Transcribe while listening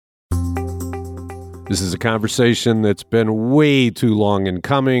This is a conversation that's been way too long in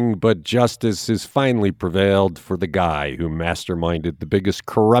coming, but justice has finally prevailed for the guy who masterminded the biggest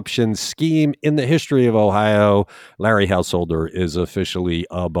corruption scheme in the history of Ohio. Larry Householder is officially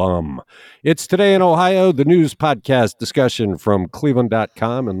a bum. It's Today in Ohio, the news podcast discussion from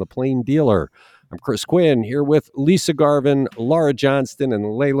Cleveland.com and The Plain Dealer. I'm Chris Quinn here with Lisa Garvin, Laura Johnston, and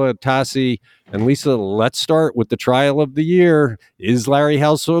Layla Tassi. And Lisa, let's start with the trial of the year. Is Larry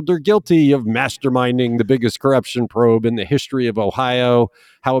Householder guilty of masterminding the biggest corruption probe in the history of Ohio?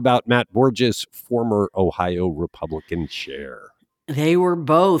 How about Matt Borges, former Ohio Republican chair? They were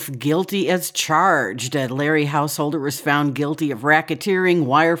both guilty as charged. Larry Householder was found guilty of racketeering,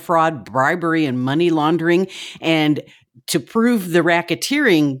 wire fraud, bribery, and money laundering. And to prove the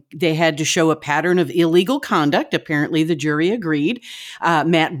racketeering, they had to show a pattern of illegal conduct. Apparently, the jury agreed.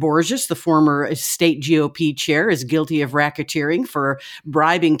 Matt Borges, the former state GOP chair, is guilty of racketeering for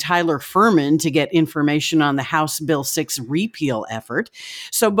bribing Tyler Furman to get information on the House Bill 6 repeal effort.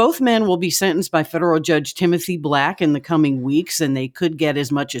 So both men will be sentenced by federal judge Timothy Black in the coming weeks, and they could get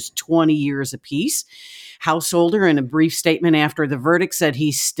as much as 20 years apiece. Householder, in a brief statement after the verdict, said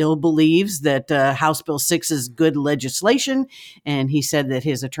he still believes that House Bill 6 is good legislation, and he said that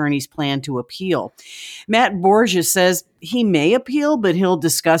his attorneys plan to appeal. Matt Borges says he may appeal, but he'll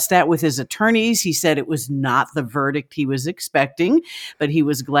discuss that with his attorneys. He said it was not the verdict he was expecting, but he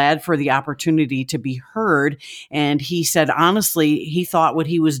was glad for the opportunity to be heard. And he said, honestly, he thought what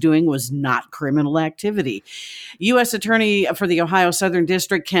he was doing was not criminal activity. U.S. Attorney for the Ohio Southern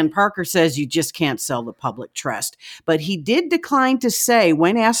District, Ken Parker, says you just can't sell the public trust. But he did decline to say,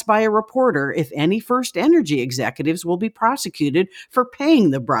 when asked by a reporter, if any First Energy executives will be prosecuted for paying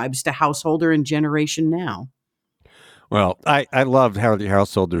the bribes to Householder and Generation Now. Well, I loved how the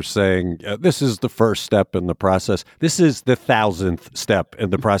Householder saying this is the first step in the process. This is the 1,000th step in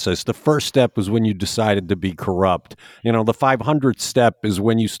the process. The first step was when you decided to be corrupt. You know, the 500th step is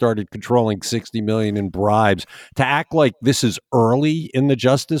when you started controlling 60 million in bribes. To act like this is early in the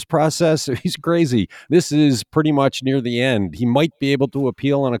justice process, he's crazy. This is pretty much near the end. He might be able to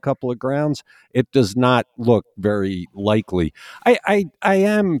appeal on a couple of grounds. It does not look very likely. I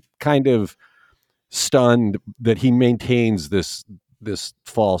am kind of stunned that he maintains this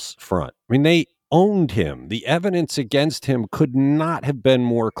false front. I mean, they owned him. The evidence against him could not have been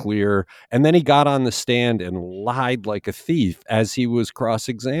more clear. And then he got on the stand and lied like a thief as he was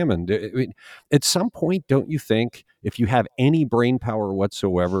cross-examined. I mean, at some point, don't you think, if you have any brain power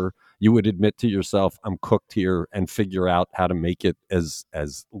whatsoever, you would admit to yourself, I'm cooked here, and figure out how to make it as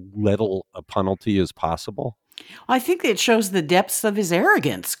little a penalty as possible? I think it shows the depths of his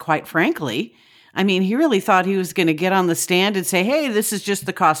arrogance, quite frankly. I mean, he really thought he was going to get on the stand and say, hey, this is just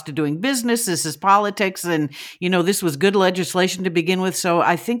the cost of doing business. This is politics. And, you know, this was good legislation to begin with. So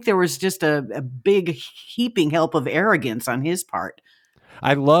I think there was just a big heaping help of arrogance on his part.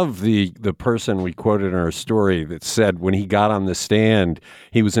 I love the person we quoted in our story that said when he got on the stand,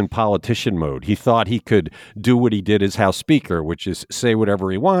 he was in politician mode. He thought he could do what he did as House Speaker, which is say whatever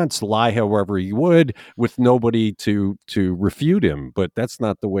he wants, lie however he would, with nobody to refute him. But that's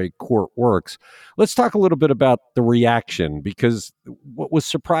not the way court works. Let's talk a little bit about the reaction, because what was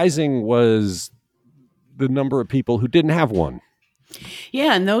surprising was the number of people who didn't have one.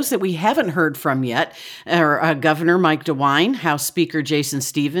 Yeah, and those that we haven't heard from yet are Governor Mike DeWine, House Speaker Jason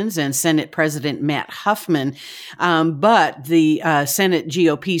Stevens, and Senate President Matt Huffman. But the Senate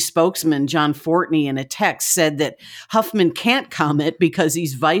GOP spokesman, John Fortney, in a text said that Huffman can't comment because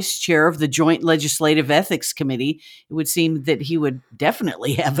he's vice chair of the Joint Legislative Ethics Committee. It would seem that he would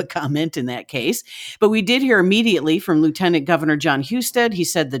definitely have a comment in that case. But we did hear immediately from Lieutenant Governor John Husted. He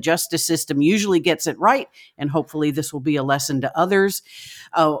said the justice system usually gets it right, and hopefully this will be a lesson to others.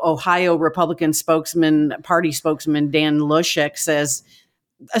 Ohio Republican party spokesman Dan Luschek says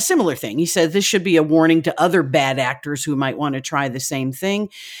a similar thing. He said this should be a warning to other bad actors who might want to try the same thing.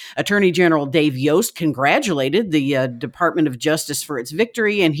 Attorney General Dave Yost congratulated the Department of Justice for its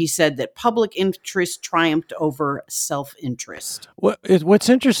victory, and he said that public interest triumphed over self-interest. What's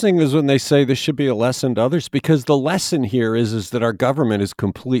interesting is when they say this should be a lesson to others, because the lesson here is that our government is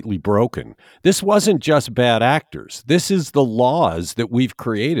completely broken. This wasn't just bad actors. This is the laws that we've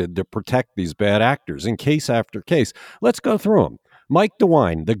created to protect these bad actors in case after case. Let's go through them. Mike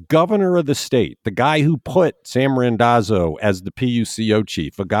DeWine, the governor of the state, the guy who put Sam Randazzo as the PUCO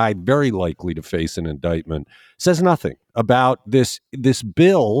chief, a guy very likely to face an indictment, says nothing about this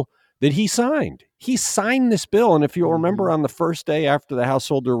bill that he signed. He signed this bill, and if you'll remember, on the first day after the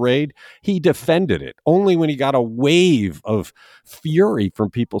Householder raid, he defended it. Only when he got a wave of fury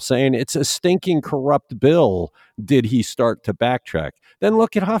from people saying it's a stinking corrupt bill did he start to backtrack. Then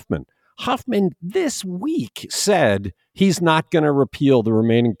look at Huffman. Huffman this week said he's not going to repeal the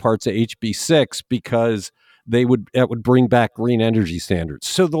remaining parts of HB6 because it would bring back green energy standards.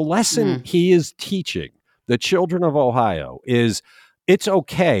 So the lesson he is teaching the children of Ohio is it's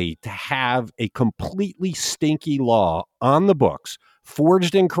okay to have a completely stinky law on the books,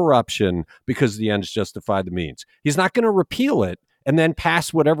 forged in corruption, because the ends justify the means. He's not going to repeal it and then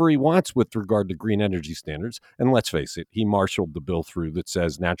pass whatever he wants with regard to green energy standards. And let's face it, he marshaled the bill through that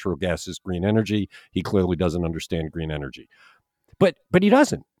says natural gas is green energy. He clearly doesn't understand green energy. But he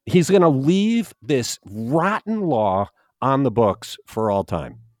doesn't. He's going to leave this rotten law on the books for all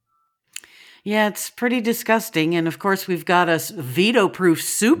time. Yeah, it's pretty disgusting. And of course, we've got a veto-proof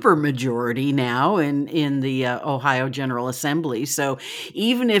supermajority now in the Ohio General Assembly. So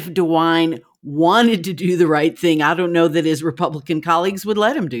even if DeWine wanted to do the right thing, I don't know that his Republican colleagues would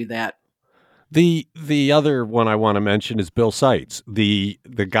let him do that. The other one I want to mention is Bill Seitz, the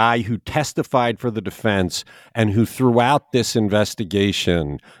guy who testified for the defense and who throughout this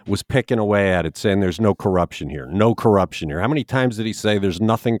investigation was picking away at it, saying there's no corruption here, no corruption here. How many times did he say there's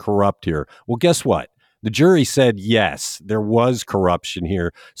nothing corrupt here? Well, guess what? The jury said, yes, there was corruption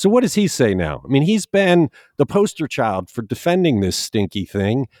here. So what does he say now? I mean, he's been the poster child for defending this stinky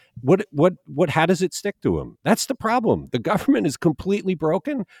thing. How does it stick to him? That's the problem. The government is completely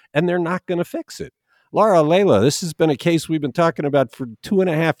broken and they're not going to fix it. Laura, Layla, this has been a case we've been talking about for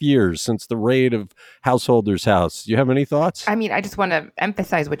 2.5 years since the raid of Householder's house. Do you have any thoughts? I mean, I just want to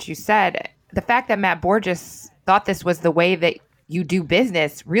emphasize what you said. The fact that Matt Borges thought this was the way that you do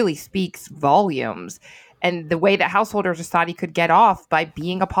business really speaks volumes. And the way that householders just thought he could get off by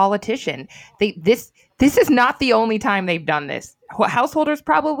being a politician. This is not the only time they've done this. Householders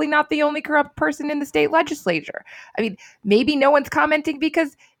probably not the only corrupt person in the state legislature. I mean, maybe no one's commenting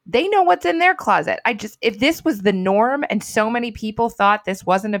because they know what's in their closet. If this was the norm and so many people thought this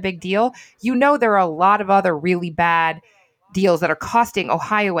wasn't a big deal, there are a lot of other really bad deals that are costing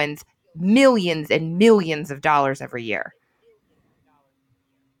Ohioans millions and millions of dollars every year.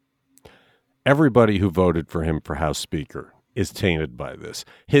 Everybody who voted for him for House Speaker is tainted by this.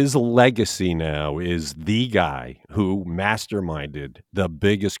 His legacy now is the guy who masterminded the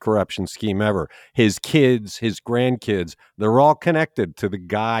biggest corruption scheme ever. His kids, his grandkids, they're all connected to the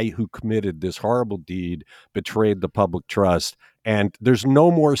guy who committed this horrible deed, betrayed the public trust. And there's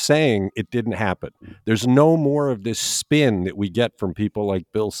no more saying it didn't happen. There's no more of this spin that we get from people like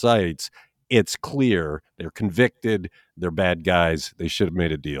Bill Seitz. It's clear they're convicted. They're bad guys. They should have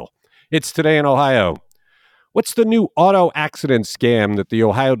made a deal. It's Today in Ohio. What's the new auto accident scam that the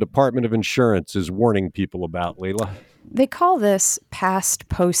Ohio Department of Insurance is warning people about, Layla? They call this past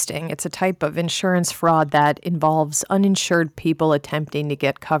posting. It's a type of insurance fraud that involves uninsured people attempting to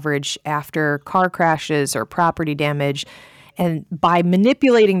get coverage after car crashes or property damage. And by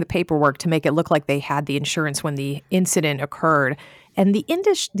manipulating the paperwork to make it look like they had the insurance when the incident occurred. And the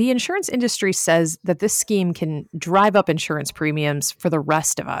insurance industry says that this scheme can drive up insurance premiums for the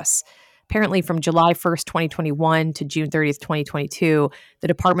rest of us. Apparently, from July 1st, 2021 to June 30th, 2022, the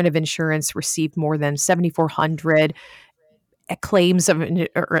Department of Insurance received more than 7,400 claims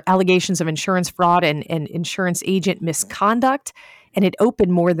or allegations of insurance fraud and insurance agent misconduct. And it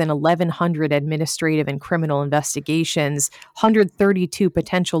opened more than 1,100 administrative and criminal investigations. 132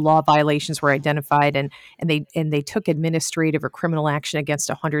 potential law violations were identified, and they took administrative or criminal action against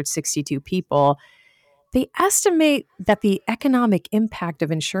 162 people. They estimate that the economic impact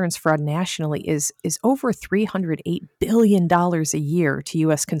of insurance fraud nationally is over $308 billion a year to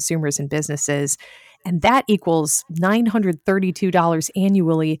U.S. consumers and businesses. And that equals $932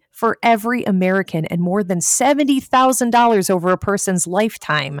 annually for every American and more than $70,000 over a person's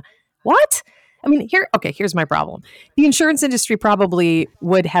lifetime. What? I mean, here's my problem. The insurance industry probably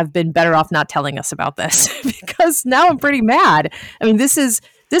would have been better off not telling us about this because now I'm pretty mad. I mean, this is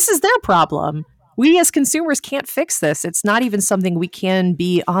their problem. We as consumers can't fix this. It's not even something we can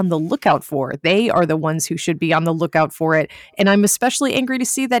be on the lookout for. They are the ones who should be on the lookout for it. And I'm especially angry to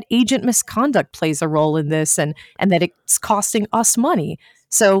see that agent misconduct plays a role in this and that it's costing us money.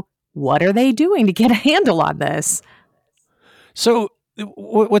 So what are they doing to get a handle on this? So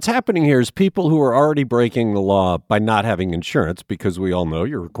what's happening here is people who are already breaking the law by not having insurance, because we all know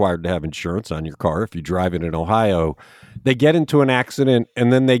you're required to have insurance on your car if you drive it in Ohio. They get into an accident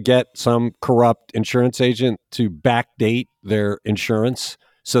and then they get some corrupt insurance agent to backdate their insurance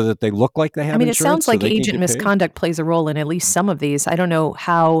so that they look like they have insurance. It sounds like agent misconduct plays a role in at least some of these. I don't know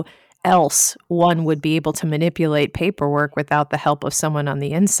how else one would be able to manipulate paperwork without the help of someone on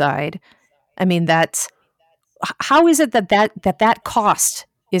the inside. I mean, how is it that cost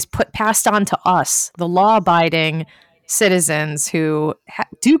is passed on to us, the law-abiding citizens who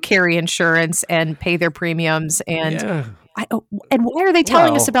do carry insurance and pay their premiums. And Yeah. and why are they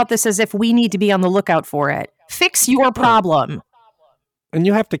telling us Well- about this as if we need to be on the lookout for it? Fix your problem. And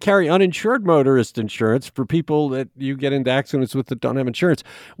you have to carry uninsured motorist insurance for people that you get into accidents with that don't have insurance.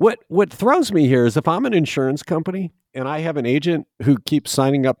 What throws me here is if I'm an insurance company and I have an agent who keeps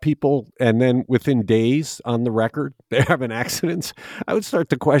signing up people and then within days on the record they're having accidents, I would start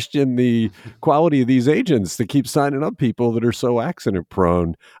to question the quality of these agents that keep signing up people that are so accident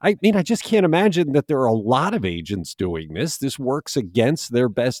prone. I mean, I just can't imagine that there are a lot of agents doing this. This works against their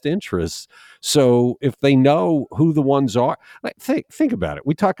best interests. So if they know who the ones are, like, think about it.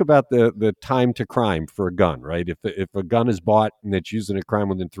 We talk about the time to crime for a gun, right? If a gun is bought and it's used in a crime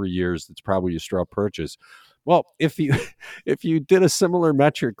within 3 years, it's probably a straw purchase. Well, if you did a similar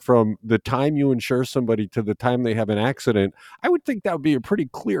metric from the time you insure somebody to the time they have an accident, I would think that would be a pretty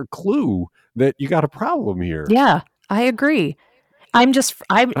clear clue that you got a problem here. Yeah, I agree. I'm just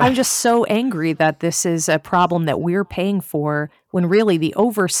so angry that this is a problem that we're paying for when really the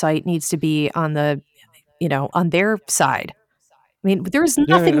oversight needs to be on on their side. I mean, there's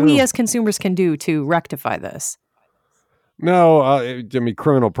nothing we as consumers can do to rectify this. No, I mean,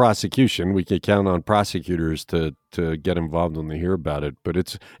 criminal prosecution, we could count on prosecutors to get involved when they hear about it. But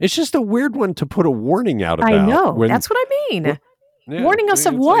it's just a weird one to put a warning out about. I know. That's what I mean. Warning us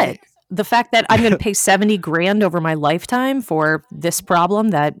of what? The fact that I'm going to pay $70,000 over my lifetime for this problem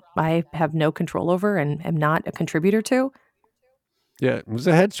that I have no control over and am not a contributor to? Yeah, it was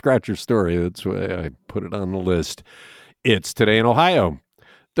a head scratcher story. That's why I put it on the list. It's Today in Ohio.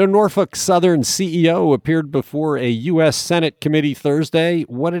 The Norfolk Southern CEO appeared before a U.S. Senate committee Thursday.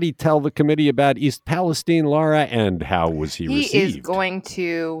 What did he tell the committee about East Palestine, Laura, and how was he received? He is going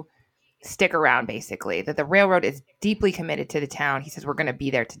to stick around, basically, that the railroad is deeply committed to the town. He says, we're going to be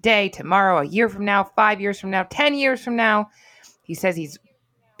there today, tomorrow, a year from now, 5 years from now, 10 years from now. He says he's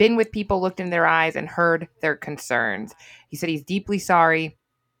been with people, looked in their eyes, and heard their concerns. He said he's deeply sorry,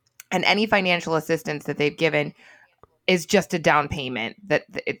 and any financial assistance that they've given is just a down payment, that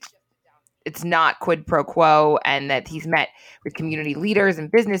it's not quid pro quo, and that he's met with community leaders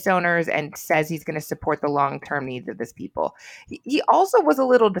and business owners and says he's going to support the long-term needs of this people. He also was a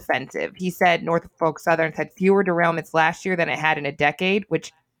little defensive. He said Norfolk Southern had fewer derailments last year than it had in a decade,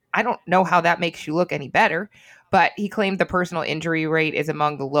 which I don't know how that makes you look any better, but he claimed the personal injury rate is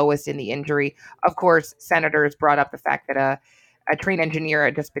among the lowest in the industry. Of course, senators brought up the fact that a train engineer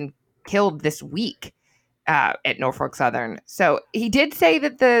had just been killed this week at Norfolk Southern. So he did say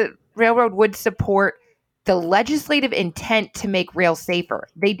that the railroad would support the legislative intent to make rail safer.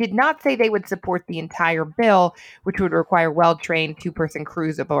 They did not say they would support the entire bill, which would require well-trained two-person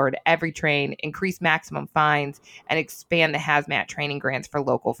crews aboard every train, increase maximum fines, and expand the hazmat training grants for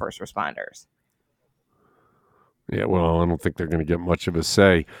local first responders. Yeah, well, I don't think they're going to get much of a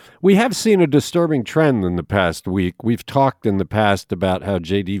say. We have seen a disturbing trend in the past week. We've talked in the past about how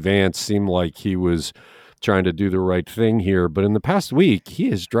J.D. Vance seemed like he was trying to do the right thing here. But in the past week,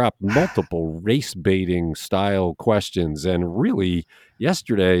 he has dropped multiple race baiting style questions. And really,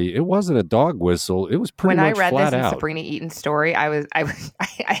 yesterday, it wasn't a dog whistle. It was pretty much flat out. When I read this in Sabrina Eaton's story, I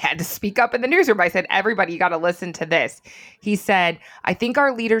had to speak up in the newsroom. I said, everybody, you got to listen to this. He said, I think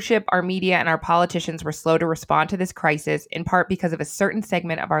our leadership, our media, and our politicians were slow to respond to this crisis, in part because of a certain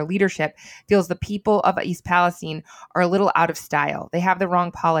segment of our leadership feels the people of East Palestine are a little out of style. They have the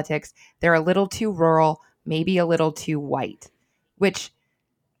wrong politics. They're a little too rural, maybe a little too white, which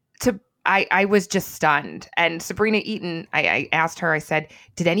I was just stunned. And Sabrina Eaton, I asked her, I said,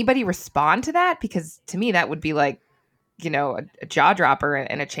 did anybody respond to that? Because to me, that would be like, a jaw dropper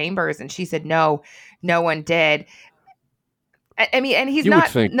in a Chambers. And she said, no one did. I mean, and he's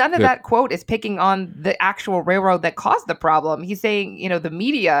not, none of that quote is picking on the actual railroad that caused the problem. He's saying, the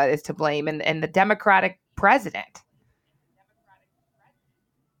media is to blame and the Democratic president.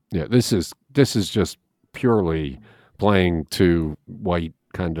 Yeah, this is just purely playing to white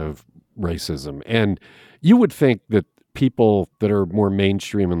kind of racism. And you would think that people that are more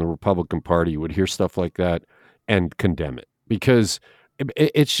mainstream in the Republican Party would hear stuff like that and condemn it, because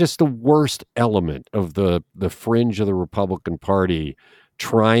it's just the worst element of the fringe of the Republican Party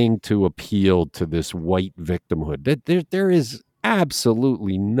trying to appeal to this white victimhood. That there is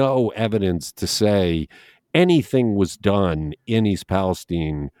absolutely no evidence to say anything was done in East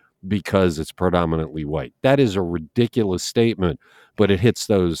Palestine because it's predominantly white. That is a ridiculous statement, but it hits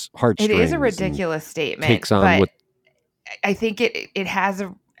those heartstrings. It is a ridiculous statement. Takes on but what I think it has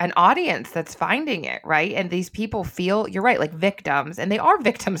an audience that's finding it, right? And these people feel, you're right, like victims, and they are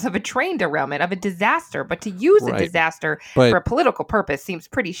victims of a train derailment, of a disaster. But to use a disaster for a political purpose seems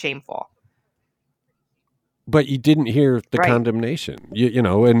pretty shameful. But you didn't hear the Right. condemnation,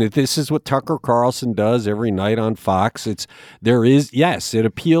 and this is what Tucker Carlson does every night on Fox. It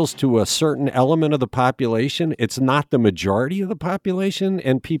appeals to a certain element of the population. It's not the majority of the population,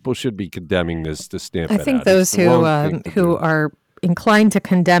 and people should be condemning this to stamp it I out. think It's those the wrong thing to who do. are inclined to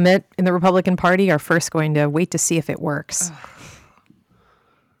condemn it in the Republican Party are first going to wait to see if it works.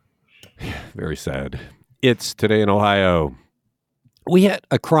 Very sad. It's Today in Ohio. We had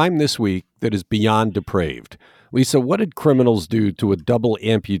a crime this week that is beyond depraved. Lisa, what did criminals do to a double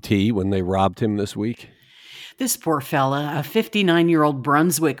amputee when they robbed him this week? This poor fella, a 59-year-old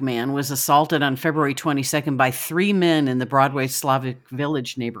Brunswick man, was assaulted on February 22nd by 3 men in the Broadway Slavic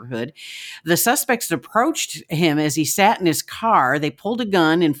Village neighborhood. The suspects approached him as he sat in his car. They pulled a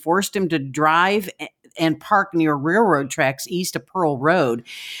gun and forced him to drive and park near railroad tracks east of Pearl Road.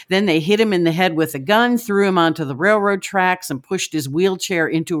 Then they hit him in the head with a gun, threw him onto the railroad tracks, and pushed his wheelchair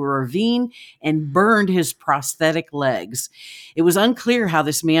into a ravine and burned his prosthetic legs. It was unclear how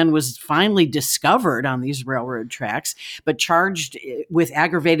this man was finally discovered on these railroad tracks, but charged with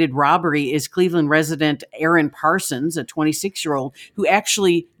aggravated robbery is Cleveland resident Aaron Parsons, a 26-year-old who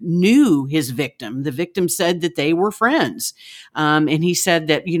actually knew his victim. The victim said that they were friends. And he said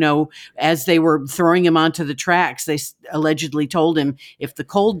that, as they were throwing him onto the tracks, they allegedly told him, if the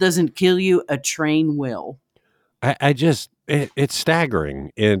cold doesn't kill you, a train will. It's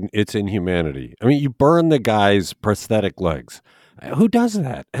staggering in its inhumanity. I mean, you burn the guy's prosthetic legs. Who does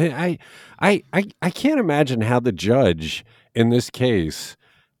that? I can't imagine how the judge in this case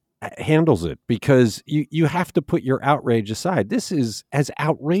handles it, because you have to put your outrage aside. This is as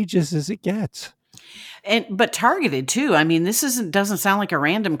outrageous as it gets. But targeted too. I mean, doesn't sound like a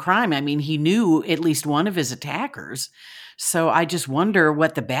random crime. I mean, he knew at least one of his attackers. So I just wonder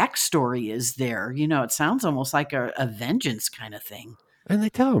what the backstory is there. It sounds almost like a vengeance kind of thing. And they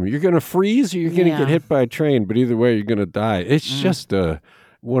tell him, you're going to freeze or you're going to get hit by a train, but either way, you're going to die. It's just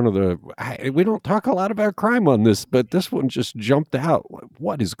one of we don't talk a lot about crime on this, but this one just jumped out.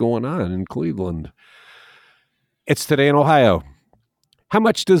 What is going on in Cleveland? It's Today in Ohio. How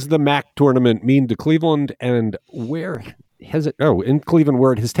much does the MAC tournament mean to Cleveland, and where has it? In Cleveland,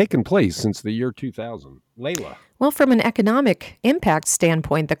 where it has taken place since the year 2000. Layla. Well, from an economic impact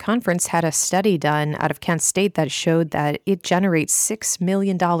standpoint, the conference had a study done out of Kent State that showed that it generates $6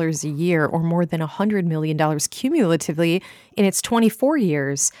 million a year, or more than $100 million cumulatively in its 24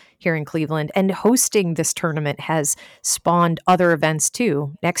 years here in Cleveland. And hosting this tournament has spawned other events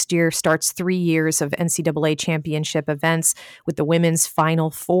too. Next year starts 3 years of NCAA championship events with the women's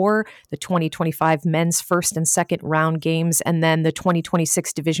Final Four, the 2025 men's first and second round games, and then the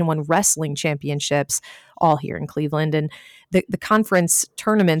 2026 Division I wrestling championships, all here in Cleveland. And the conference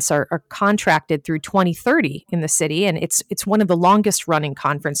tournaments are contracted through 2030 in the city, and it's one of the longest running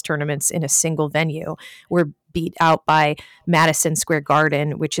conference tournaments in a single venue. We're beat out by Madison Square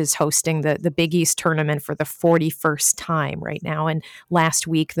Garden, which is hosting the Big East tournament for the 41st time right now. And last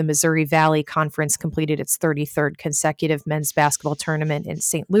week, the Missouri Valley Conference completed its 33rd consecutive men's basketball tournament in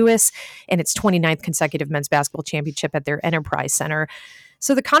St. Louis and its 29th consecutive men's basketball championship at their Enterprise Center.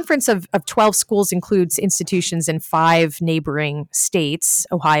 So the conference of 12 schools includes institutions in 5 neighboring states,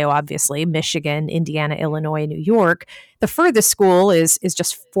 Ohio, obviously, Michigan, Indiana, Illinois, New York. The furthest school is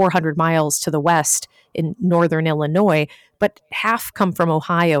just 400 miles to the west in northern Illinois, but half come from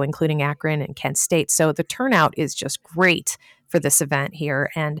Ohio, including Akron and Kent State. So the turnout is just great for this event here.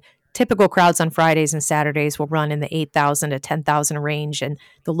 And typical crowds on Fridays and Saturdays will run in the 8,000 to 10,000 range, and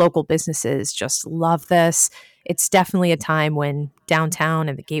the local businesses just love this. It's definitely a time when downtown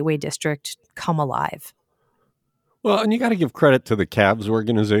and the Gateway District come alive. Well, and you got to give credit to the Cavs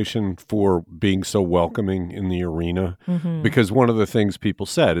organization for being so welcoming in the arena, because one of the things people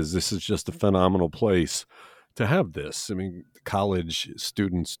said is this is just a phenomenal place to have this. I mean, college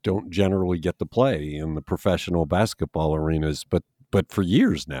students don't generally get to play in the professional basketball arenas, but for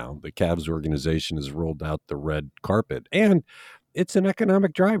years now, the Cavs organization has rolled out the red carpet, and it's an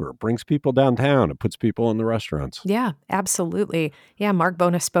economic driver. It brings people downtown. It puts people in the restaurants. Yeah, absolutely. Yeah, Mark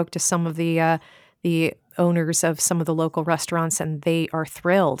Bona spoke to some of the owners of some of the local restaurants, and they are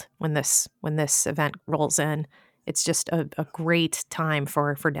thrilled when this event rolls in. It's just a great time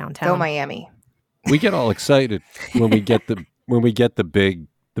for downtown. Go Miami. We get all excited when we get the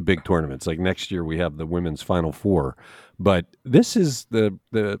big tournaments. Like next year, we have the women's Final Four, but this is the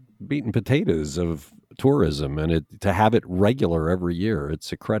meat and potatoes of tourism, and to have it regular every year,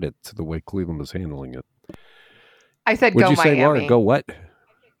 it's a credit to the way Cleveland is handling it. I said Would go you Miami. say, Laura, go what?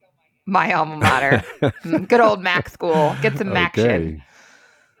 My alma mater. Good old Mac school. Get some Maction.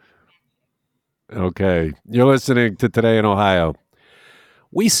 Okay. You're listening to Today in Ohio.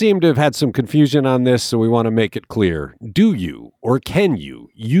 We seem to have had some confusion on this, so we want to make it clear. Do you or can you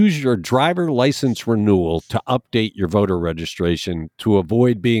use your driver license renewal to update your voter registration to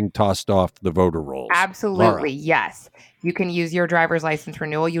avoid being tossed off the voter rolls? Absolutely, Laura. yes. You can use your driver's license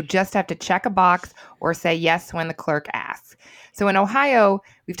renewal. You just have to check a box or say yes when the clerk asks. So in Ohio,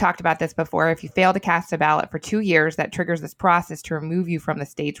 we've talked about this before. If you fail to cast a ballot for 2 years, that triggers this process to remove you from the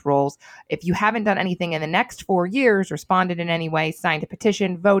state's rolls. If you haven't done anything in the next 4 years, responded in any way, signed a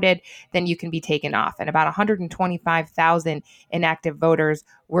petition, voted, then you can be taken off. And about 125,000 inactive voters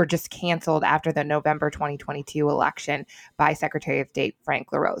were just canceled after the November 2022 election by Secretary of State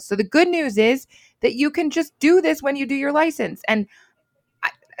Frank LaRose. So the good news is that you can just do this when you do your license. And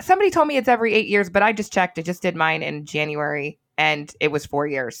somebody told me it's every 8 years, but I just checked. I just did mine in January and it was 4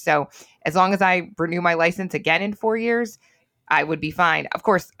 years. So as long as I renew my license again in 4 years, I would be fine. Of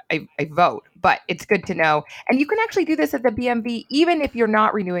course, I vote, but it's good to know. And you can actually do this at the BMV. Even if you're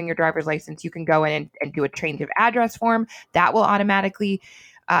not renewing your driver's license, you can go in and do a change of address form. That will automatically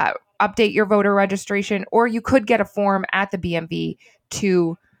update your voter registration. Or you could get a form at the BMV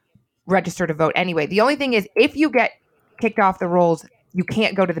to register to vote anyway. The only thing is, if you get kicked off the rolls, you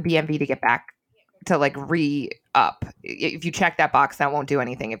can't go to the BMV to get back to like re-up. If you check that box, that won't do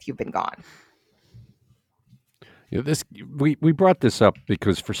anything if you've been gone. We brought this up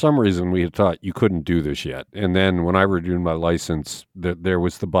because for some reason we had thought you couldn't do this yet. And then when I renewed my license, there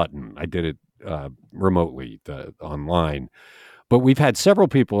was the button. I did it remotely online. But we've had several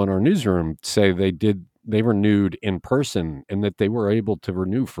people in our newsroom say they renewed in person and that they were able to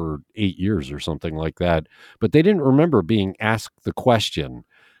renew for 8 years or something like that. But they didn't remember being asked the question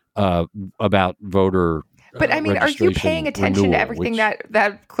about voter But I mean, are you paying attention renewal, to everything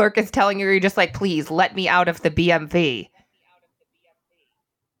that clerk is telling you? Or you're just like, please let me out of the BMV.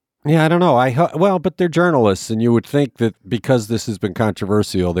 Yeah, I don't know. But they're journalists, and you would think that because this has been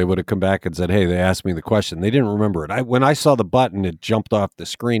controversial, they would have come back and said, "Hey, they asked me the question." They didn't remember it. When I saw the button, it jumped off the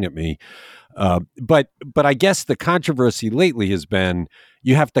screen at me. But I guess the controversy lately has been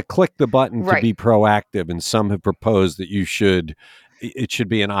you have to click the button to be proactive, and some have proposed that it should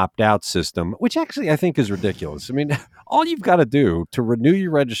be an opt-out system, which actually I think is ridiculous. I mean, all you've got to do to renew your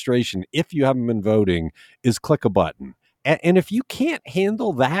registration, if you haven't been voting, is click a button. And if you can't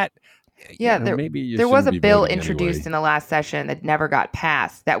handle that, maybe there was a bill introduced in the last session that never got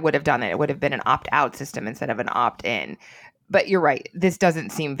passed that would have done it. It would have been an opt-out system instead of an opt-in. But you're right. This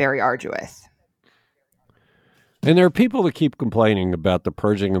doesn't seem very arduous. And there are people that keep complaining about the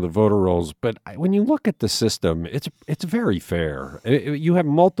purging of the voter rolls, but when you look at the system, it's very fair. You have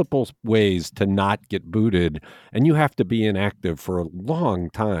multiple ways to not get booted, and you have to be inactive for a long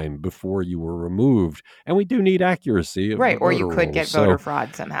time before you were removed. And we do need accuracy. Right, or you could get voter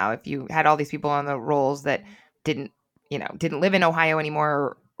fraud somehow if you had all these people on the rolls that didn't live in Ohio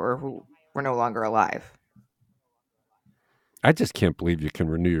anymore or who were no longer alive. I just can't believe you can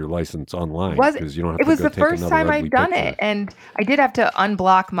renew your license online because you don't have to go take another ugly picture. It was the first time I'd done it, and I did have to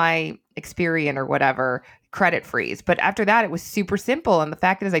unblock my Experian or whatever credit freeze. But after that, it was super simple. And the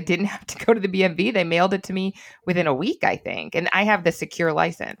fact is I didn't have to go to the BMV. They mailed it to me within a week, I think. And I have the secure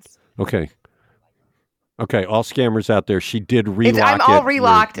license. Okay, all scammers out there. She did relock it. I'm all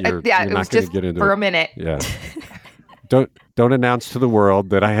relocked. You're it was just for a minute. Yeah. Don't announce to the world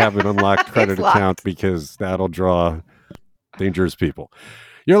that I have an unlocked credit account because that'll draw dangerous people.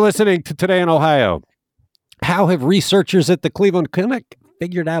 You're listening to Today in Ohio. How have researchers at the Cleveland Clinic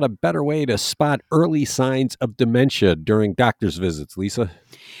figured out a better way to spot early signs of dementia during doctor's visits, Lisa?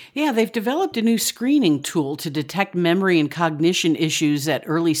 Yeah, they've developed a new screening tool to detect memory and cognition issues at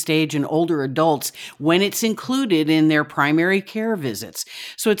early stage and older adults when it's included in their primary care visits.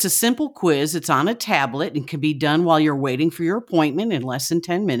 So it's a simple quiz. It's on a tablet and can be done while you're waiting for your appointment in less than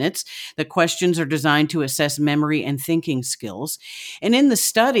 10 minutes. The questions are designed to assess memory and thinking skills. And in the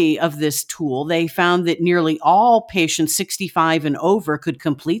study of this tool, they found that nearly all patients 65 and over could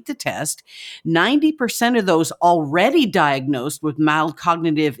complete the test. 90% of those already diagnosed with mild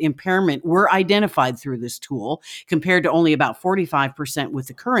cognitive impairment were identified through this tool, compared to only about 45% with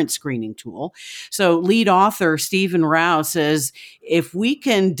the current screening tool. So lead author Stephen Rao says, if we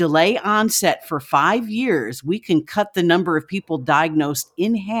can delay onset for 5 years, we can cut the number of people diagnosed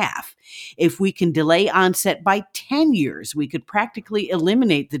in half. If we can delay onset by 10 years, we could practically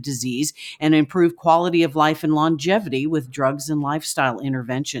eliminate the disease and improve quality of life and longevity with drugs and lifestyle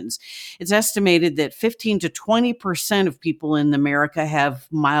interventions. It's estimated that 15 to 20% of people in America have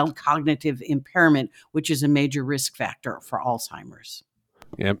mild cognitive impairment, which is a major risk factor for Alzheimer's.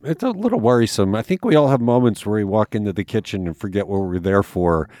 Yeah, it's a little worrisome. I think we all have moments where we walk into the kitchen and forget what we're there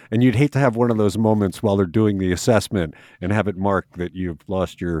for. And you'd hate to have one of those moments while they're doing the assessment and have it marked that you've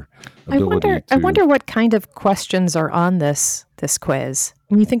lost your ability I to. wonder what kind of questions are on this quiz.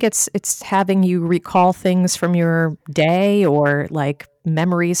 I mean, you think it's having you recall things from your day or like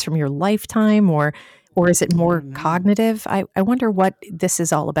memories from your lifetime, or is it more cognitive? I wonder what this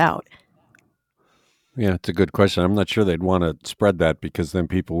is all about. Yeah, it's a good question. I'm not sure they'd want to spread that because then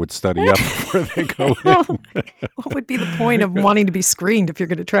people would study up before they go Well, in. what would be the point of wanting to be screened if you're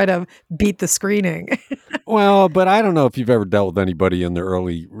going to try to beat the screening? Well, but I don't know if you've ever dealt with anybody in the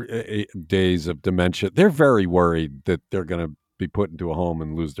early days of dementia. They're very worried that they're going to be put into a home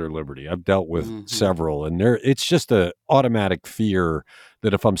and lose their liberty. I've dealt with several, and it's just a automatic fear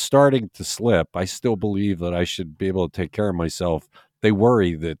that if I'm starting to slip, I still believe that I should be able to take care of myself. They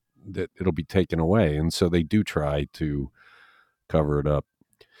worry that it'll be taken away, and so they do try to cover it up.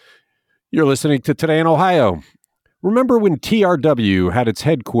 You're listening to Today in Ohio. Remember when TRW had its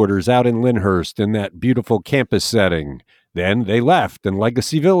headquarters out in Lyndhurst in that beautiful campus setting? Then they left, and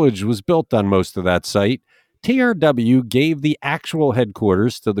Legacy Village was built on most of that site. TRW gave the actual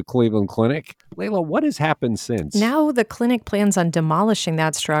headquarters to the Cleveland Clinic. Layla, what has happened since? Now the clinic plans on demolishing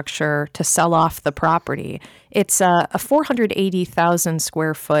that structure to sell off the property. It's a 480,000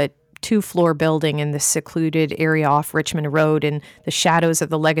 square foot two-floor building in the secluded area off Richmond Road in the shadows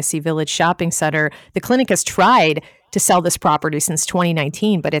of the Legacy Village Shopping Center. The clinic has tried to sell this property since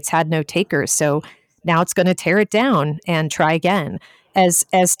 2019, but it's had no takers. So now it's going to tear it down and try again. As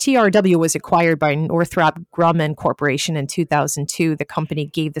TRW was acquired by Northrop Grumman Corporation in 2002, the company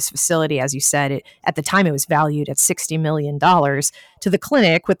gave this facility, as you said, at the time it was valued at $60 million to the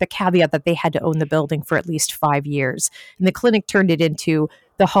clinic, with the caveat that they had to own the building for at least 5 years. And the clinic turned it into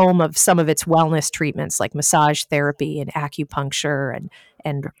the home of some of its wellness treatments like massage therapy and acupuncture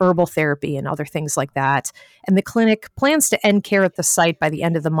and herbal therapy and other things like that. And the clinic plans to end care at the site by the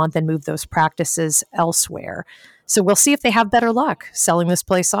end of the month and move those practices elsewhere. So we'll see if they have better luck selling this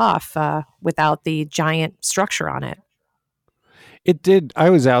place off without the giant structure on it. It did. I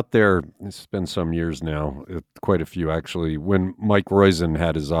was out there, it's been some years now, quite a few actually. When Mike Roizen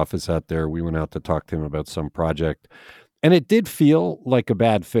had his office out there, we went out to talk to him about some project. And it did feel like a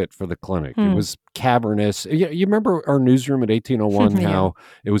bad fit for the clinic. It was cavernous. You remember our newsroom at 1801, how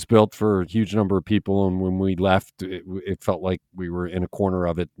it was built for a huge number of people. And when we left, it felt like we were in a corner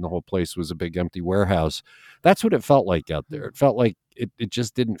of it and the whole place was a big empty warehouse. That's what it felt like out there. It felt like it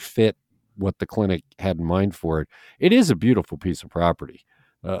just didn't fit what the clinic had in mind for it. It is a beautiful piece of property.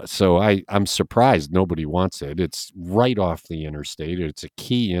 So I'm surprised nobody wants it. It's right off the interstate. It's a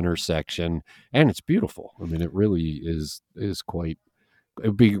key intersection, and it's beautiful. I mean, it really is quite. It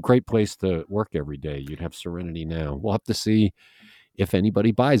would be a great place to work every day. You'd have serenity now. We'll have to see if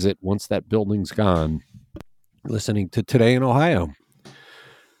anybody buys it once that building's gone. Listening to Today in Ohio.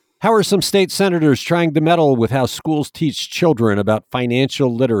 How are some state senators trying to meddle with how schools teach children about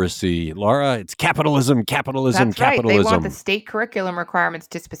financial literacy? Laura, it's capitalism. That's right. They want the state curriculum requirements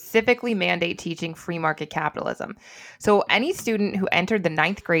to specifically mandate teaching free market capitalism. So any student who entered the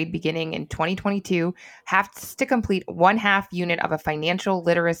 9th grade beginning in 2022 has to complete 1/2 unit of a financial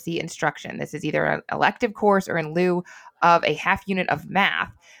literacy instruction. This is either an elective course or in lieu of a 1/2 unit of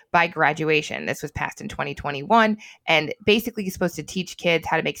math by graduation. This was passed in 2021 and basically is supposed to teach kids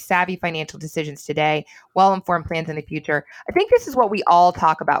how to make savvy financial decisions today, well-informed plans in the future. I think this is what we all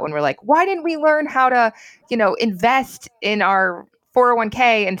talk about when we're like, why didn't we learn how to, invest in our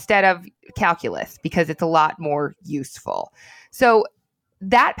 401k instead of calculus? Because it's a lot more useful. So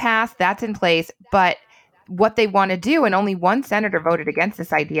that passed, that's in place, but what they want to do, and only one senator voted against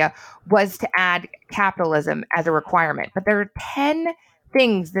this idea, was to add capitalism as a requirement. But there are 10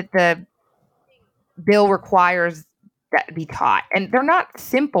 things that the bill requires that be taught. And they're not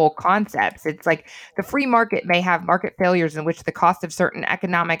simple concepts. It's like the free market may have market failures in which the cost of certain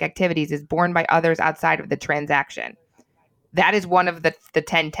economic activities is borne by others outside of the transaction. That is one of the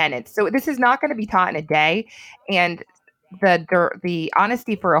 10 tenets. So this is not going to be taught in a day. And the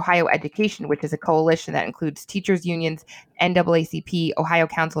Honesty for Ohio Education, which is a coalition that includes teachers unions, NAACP, Ohio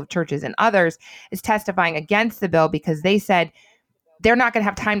Council of Churches, and others, is testifying against the bill because they said they're not going to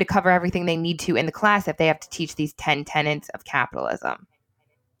have time to cover everything they need to in the class if they have to teach these 10 tenets of capitalism.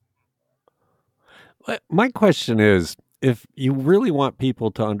 My question is, if you really want people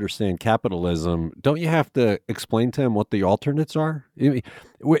to understand capitalism, don't you have to explain to them what the alternates are?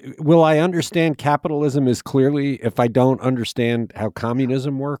 Will I understand capitalism as clearly if I don't understand how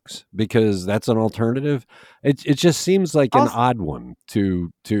communism works? Because that's an alternative. It just seems like an odd one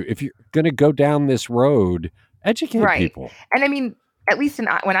to if you're going to go down this road, educate people. And I mean, at least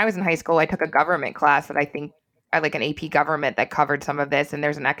when I was in high school, I took a government class that I think I like an AP government that covered some of this. And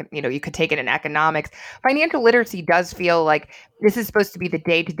there's you could take it in economics. Financial literacy does feel like this is supposed to be the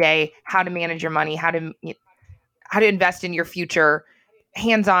day-to-day, how to manage your money, how to invest in your future,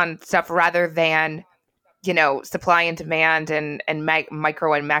 hands-on stuff rather than, supply and demand and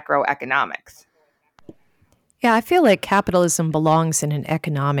micro and macro economics. Yeah, I feel like capitalism belongs in an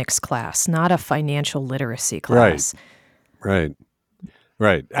economics class, not a financial literacy class. Right.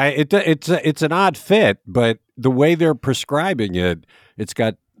 It's an odd fit, but the way they're prescribing it, it's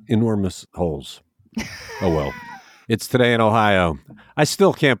got enormous holes. Oh, well. It's today in Ohio. I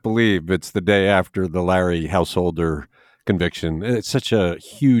still can't believe it's the day after the Larry Householder conviction. It's such a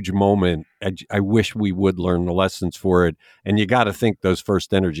huge moment. I wish we would learn the lessons for it. And you got to think those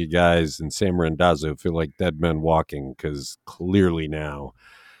First Energy guys and Sam Randazzo feel like dead men walking, because clearly now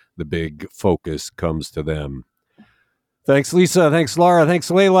the big focus comes to them. Thanks, Lisa. Thanks, Laura.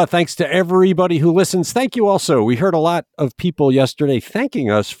 Thanks, Layla. Thanks to everybody who listens. Thank you also. We heard a lot of people yesterday thanking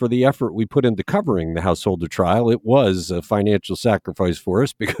us for the effort we put into covering the Householder trial. It was a financial sacrifice for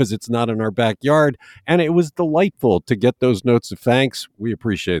us because it's not in our backyard, and it was delightful to get those notes of thanks. We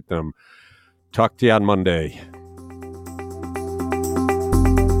appreciate them. Talk to you on Monday.